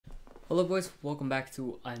Hello boys, welcome back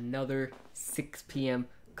to another 6 p.m.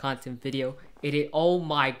 content video. Oh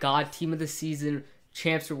my god, team of the season,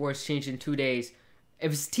 champs rewards changed in 2 days. It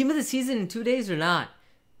was team of the season in 2 days or not?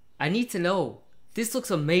 I need to know. This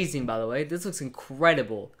looks amazing, by the way. This looks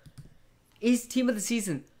incredible. Is team of the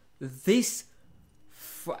season this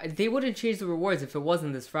they wouldn't change the rewards if it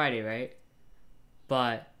wasn't this Friday, right?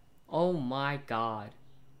 But oh my god.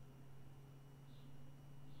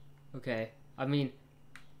 Okay, I mean,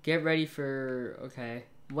 get ready for, okay.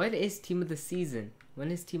 When is team of the season? When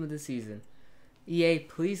is team of the season? EA,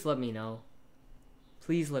 please let me know.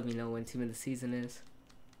 Please let me know when team of the season is.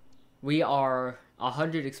 We are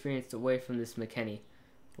 100 experience away from this McKinney.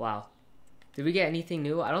 Wow. Did we get anything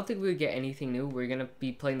new? I don't think we would get anything new. We're going to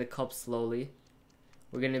be playing the cup slowly.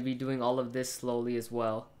 We're going to be doing all of this slowly as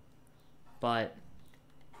well. But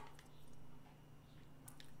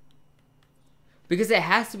because it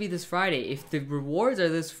has to be this Friday. If the rewards are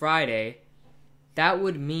this Friday, that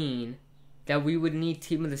would mean that we would need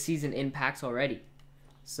team of the season in packs already.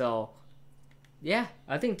 So, yeah,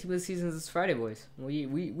 I think team of the season is this Friday, boys.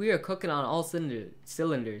 We are cooking on all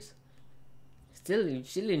cylinders.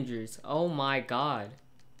 Oh my god.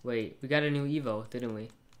 Wait, we got a new Evo, didn't we?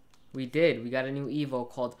 We did. We got a new Evo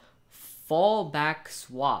called Fallback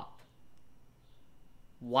Swap.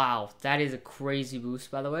 Wow, that is a crazy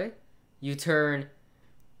boost, by the way. You turn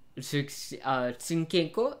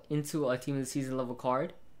Tsinkenko into a team of the season level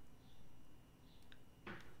card,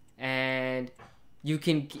 and you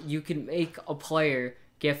can make a player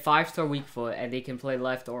get 5-star weak foot, and they can play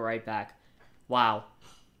left or right back. Wow,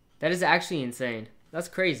 that is actually insane. That's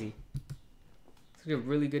crazy. It's a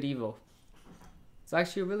really good Evo. It's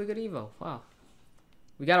actually a really good Evo. Wow,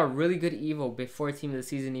 we got a really good Evo before team of the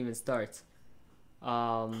season even starts.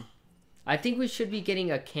 I think we should be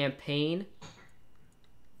getting a campaign,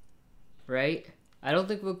 right? I don't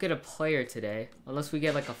think we'll get a player today, unless we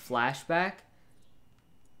get like a flashback.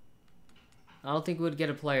 I don't think we would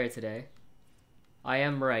get a player today. I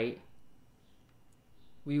am right.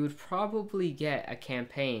 We would probably get a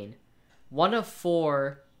campaign. 1 of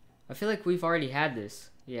 4. I feel like we've already had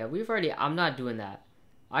this. Yeah, I'm not doing that.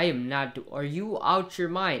 I am not Are you out your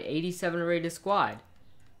mind? 87 rated squad.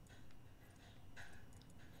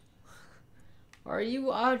 Are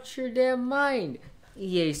you out your damn mind?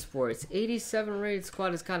 EA Sports, 87 rated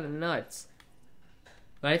squad is kind of nuts.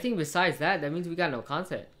 But I think besides that, that means we got no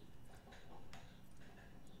content.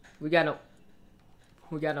 We got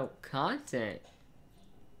no content.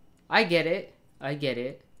 I get it.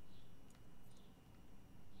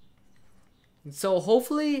 So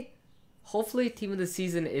hopefully team of the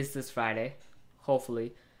season is this Friday.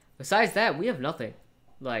 Hopefully. Besides that, we have nothing.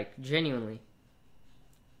 Like, genuinely.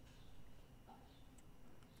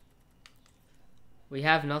 We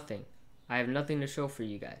have nothing. I have nothing to show for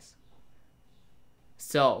you guys.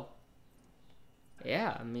 So,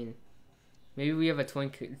 yeah, I mean, maybe we have a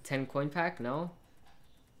 10 coin pack? No?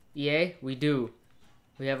 EA, we do.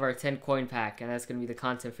 We have our 10 coin pack, and that's going to be the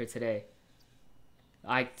content for today.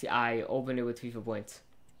 I opened it with FIFA points.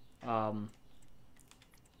 Because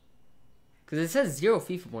it says 0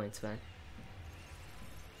 FIFA points, man.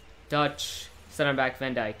 Dutch, center back,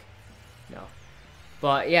 Van Dijk. No.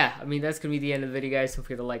 But yeah, I mean, that's going to be the end of the video, guys. Don't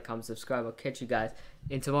forget to like, comment, subscribe. I'll catch you guys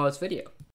in tomorrow's video.